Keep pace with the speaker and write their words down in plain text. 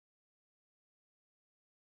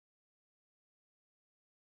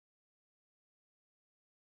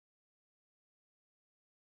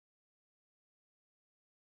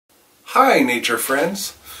Hi nature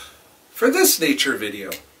friends! For this nature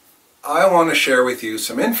video, I want to share with you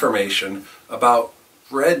some information about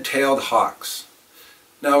red-tailed hawks.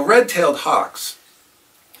 Now red-tailed hawks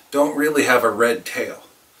don't really have a red tail.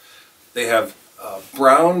 They have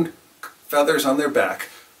brown feathers on their back,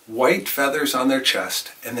 white feathers on their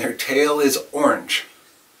chest, and their tail is orange.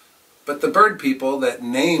 But the bird people that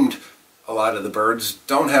named a lot of the birds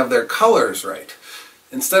don't have their colors right.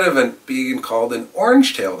 Instead of being called an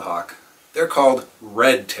orange-tailed hawk, they're called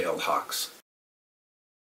red-tailed hawks.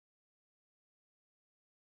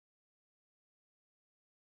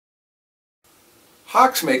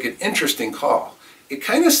 Hawks make an interesting call. It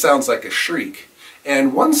kind of sounds like a shriek,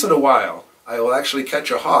 and once in a while I will actually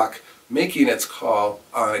catch a hawk making its call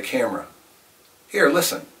on a camera. Here,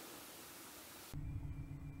 listen.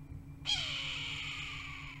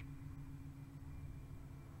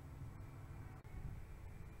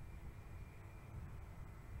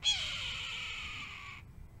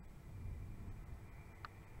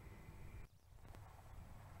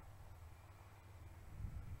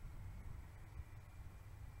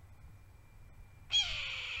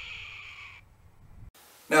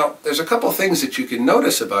 Now, there's a couple things that you can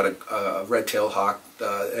notice about a red-tailed hawk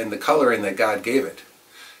and the coloring that God gave it.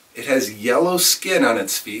 It has yellow skin on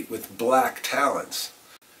its feet with black talons.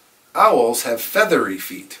 Owls have feathery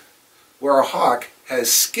feet, where a hawk has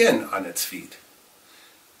skin on its feet.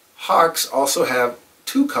 Hawks also have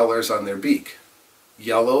two colors on their beak,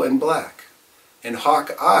 yellow and black, and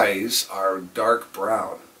hawk eyes are dark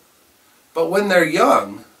brown. But when they're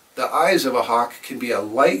young, the eyes of a hawk can be a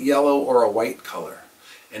light yellow or a white color.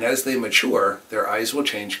 And as they mature, their eyes will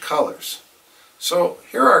change colors. So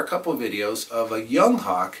here are a couple videos of a young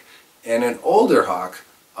hawk and an older hawk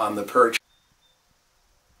on the perch.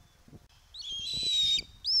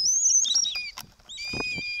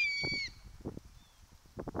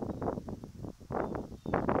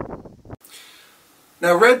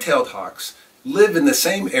 Now red-tailed hawks live in the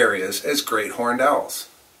same areas as great horned owls.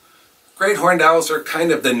 Great horned owls are kind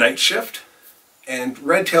of the night shift, and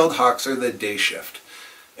red-tailed hawks are the day shift.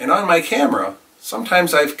 And on my camera,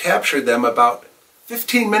 sometimes I've captured them about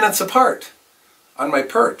 15 minutes apart on my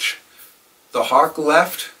perch. The hawk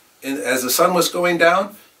left as the sun was going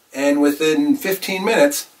down, and within 15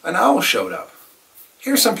 minutes, an owl showed up.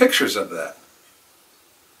 Here's some pictures of that.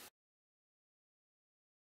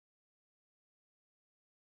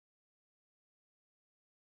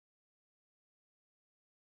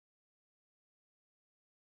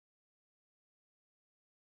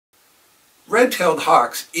 Red-tailed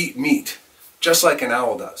hawks eat meat, just like an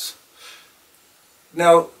owl does.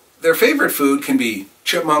 Now, their favorite food can be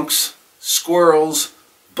chipmunks, squirrels,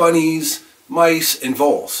 bunnies, mice, and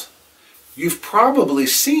voles. You've probably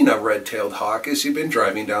seen a red-tailed hawk as you've been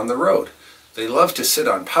driving down the road. They love to sit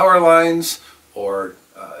on power lines or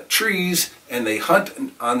trees, and they hunt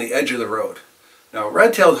on the edge of the road. Now,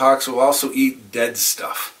 red-tailed hawks will also eat dead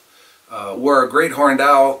stuff, where a great horned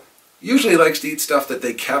owl usually likes to eat stuff that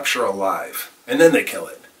they capture alive, and then they kill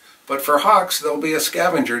it. But for hawks, they'll be a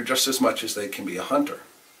scavenger just as much as they can be a hunter.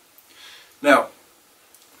 Now,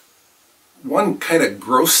 one kind of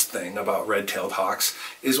gross thing about red-tailed hawks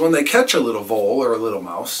is when they catch a little vole or a little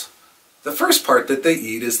mouse, the first part that they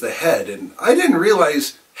eat is the head, and I didn't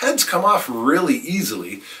realize heads come off really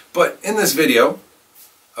easily, but in this video,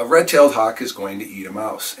 a red-tailed hawk is going to eat a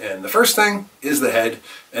mouse. And the first thing is the head,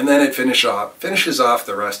 and then it finishes off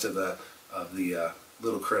the rest of the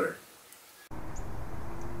little critter.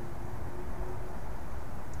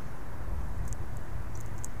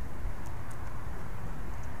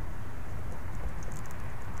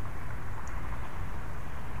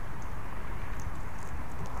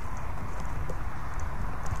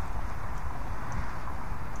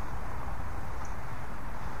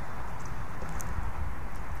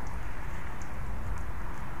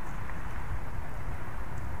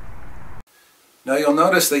 Now you'll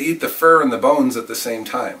notice they eat the fur and the bones at the same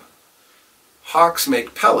time. Hawks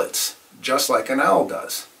make pellets, just like an owl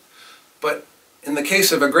does. But in the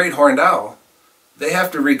case of a great horned owl, they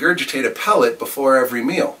have to regurgitate a pellet before every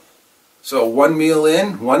meal. So one meal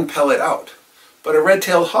in, one pellet out. But a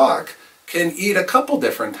red-tailed hawk can eat a couple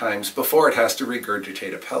different times before it has to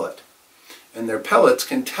regurgitate a pellet. And their pellets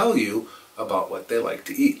can tell you about what they like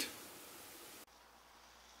to eat.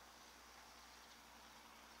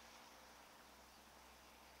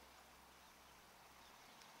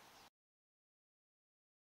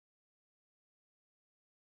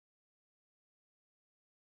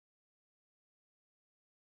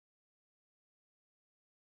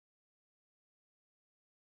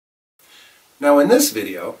 Now in this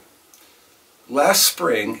video, last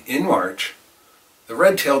spring in March, The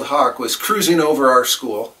red-tailed hawk was cruising over our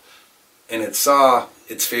school, and it saw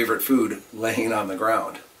its favorite food laying on the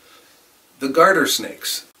ground. The garter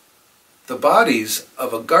snakes. The bodies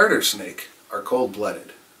of a garter snake are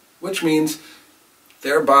cold-blooded, which means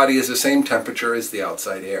their body is the same temperature as the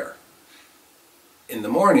outside air. In the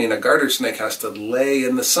morning, a garter snake has to lay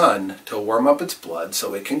in the sun to warm up its blood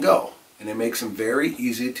so it can go, and it makes them very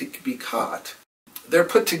easy to be caught. They're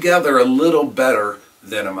put together a little better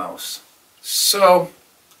than a mouse. So,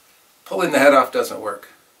 pulling the head off doesn't work.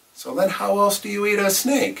 So then how else do you eat a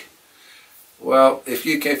snake? Well,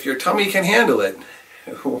 if your tummy can handle it,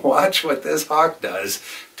 watch what this hawk does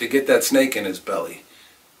to get that snake in his belly.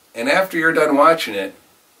 And after you're done watching it,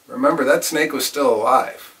 remember that snake was still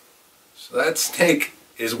alive. So that snake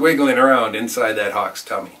is wiggling around inside that hawk's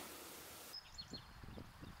tummy.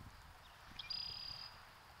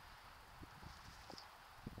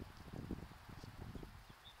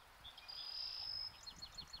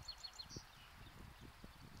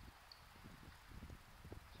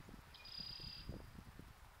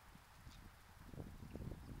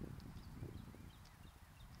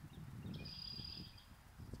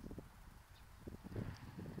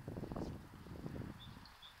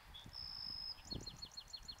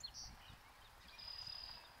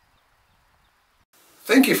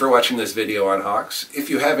 Thank you for watching this video on hawks. If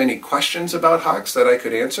you have any questions about hawks that I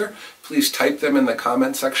could answer, please type them in the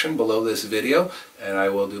comment section below this video, and I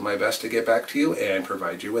will do my best to get back to you and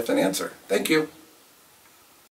provide you with an answer. Thank you.